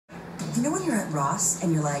You know when you're at Ross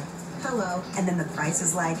and you're like, hello, and then the price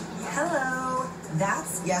is like, hello?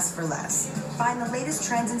 That's Yes for Less. Find the latest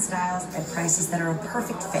trends and styles at prices that are a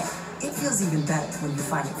perfect fit. It feels even better when you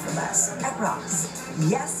find it for less at Ross.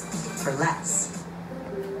 Yes for less.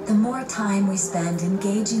 The more time we spend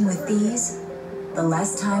engaging with these, the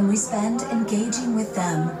less time we spend engaging with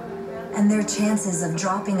them. And their chances of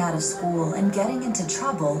dropping out of school and getting into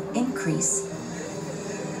trouble increase.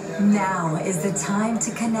 Now is the time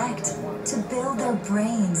to connect, to build their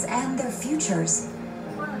brains and their futures.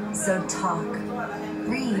 So talk,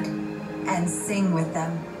 read, and sing with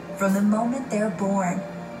them from the moment they're born.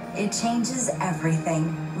 It changes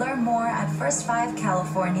everything. Learn more at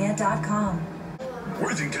first5california.com.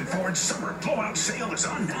 Worthington Ford's summer blowout sale is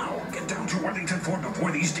on now. Get down to Worthington Ford before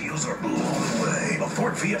these deals are blown away. A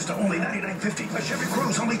Ford Fiesta only $99.50. A Chevy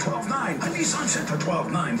Cruze only $12.9. A Nissan Sentra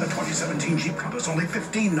 $12.9. The 2017 Jeep Compass only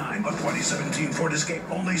 $15.9. A 2017 Ford Escape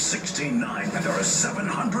only $16.9. And there are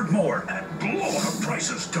 700 more at blowout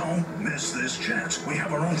prices. Don't miss this chance. We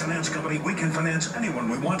have our own finance company. We can finance anyone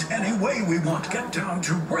we want, any way we want. Get down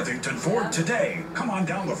to Worthington Ford today. Come on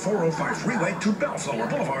down the 405 freeway to Bellflower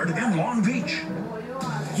Boulevard in Long Beach.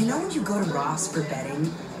 You know when you go to Ross for bedding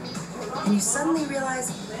and you suddenly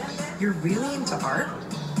realize you're really into art?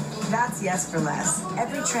 That's Yes for Less.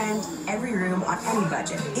 Every trend, every room, on any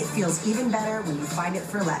budget. It feels even better when you find it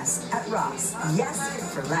for less at Ross. Yes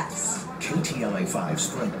for less. KTLA 5's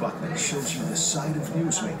Frank Buckley shows you the side of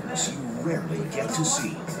newsmakers you rarely get to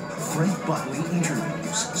see. Frank Buckley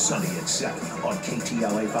Interviews, Sunday at 7 on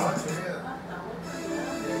KTLA 5.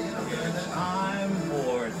 Time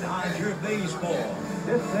for Dodger baseball.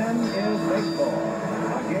 This then is baseball,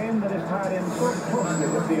 a game that is tied in so closely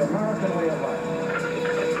with the American way of life.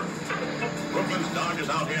 Brooklyn's Dodgers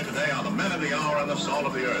out here today are the men of the hour and the salt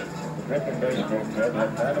of the earth. Brooklyn baseball club has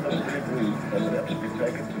unanimously agreed that steps be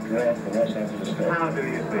taken to draft the Los Angeles Dodgers. How do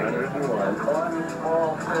you think? 101. One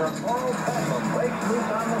small step, all Beckham breaks loose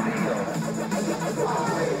on the field.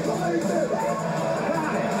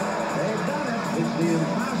 Got it. They've done it. It's the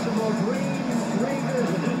impossible dream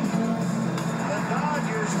revisited.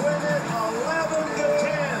 Dodgers win it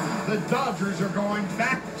 11-10. The Dodgers are going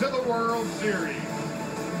back to the World Series.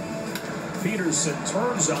 Peterson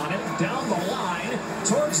turns on it, down the line,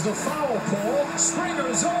 towards the foul pole.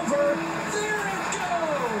 Springer's over. There it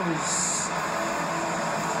goes!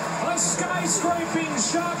 A skyscraping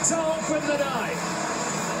shot to open the night.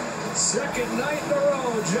 Second night in a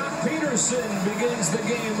row, Jock Peterson begins the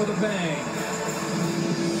game with a bang.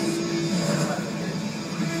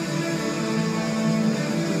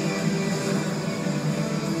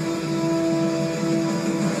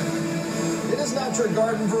 Your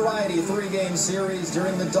Garden Variety three-game series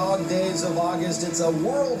during the dog days of August. It's a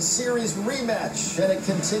World Series rematch, and it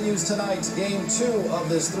continues tonight. Game 2 of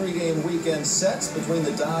this three-game weekend set between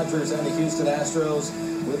the Dodgers and the Houston Astros,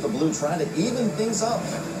 with the Blue trying to even things up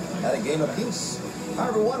at a game apiece. Hi,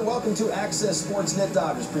 everyone. Welcome to Access SportsNet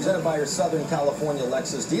Dodgers, presented by your Southern California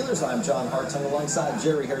Lexus dealers. I'm John Hartung alongside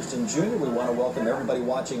Jerry Hairston Jr. We want to welcome everybody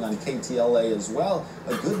watching on KTLA as well.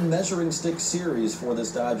 A good measuring stick series for this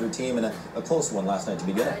Dodger team, and a close one last night to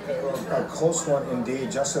begin. A close one indeed.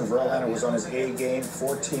 Justin Verlander was on his A game,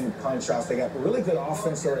 14 punch-outs. They got really good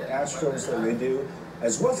offense there at Astros that they do,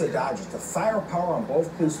 as well as the Dodgers. The firepower on both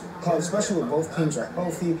clubs, especially when both teams are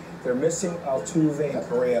healthy. They're missing Altuve and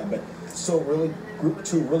Correa, but still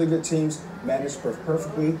two really good teams, managed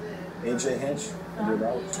perfectly. A.J. Hinch,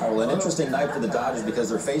 well, an interesting night for the Dodgers because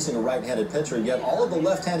they're facing a right-handed pitcher, yet all of the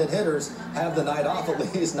left-handed hitters have the night off, at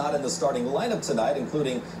least not in the starting lineup tonight,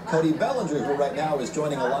 including Cody Bellinger, who right now is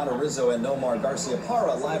joining Alana Rizzo and Nomar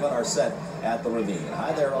Garciaparra live on our set at the Ravine.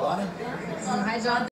 Hi there, Alana. Hi, John.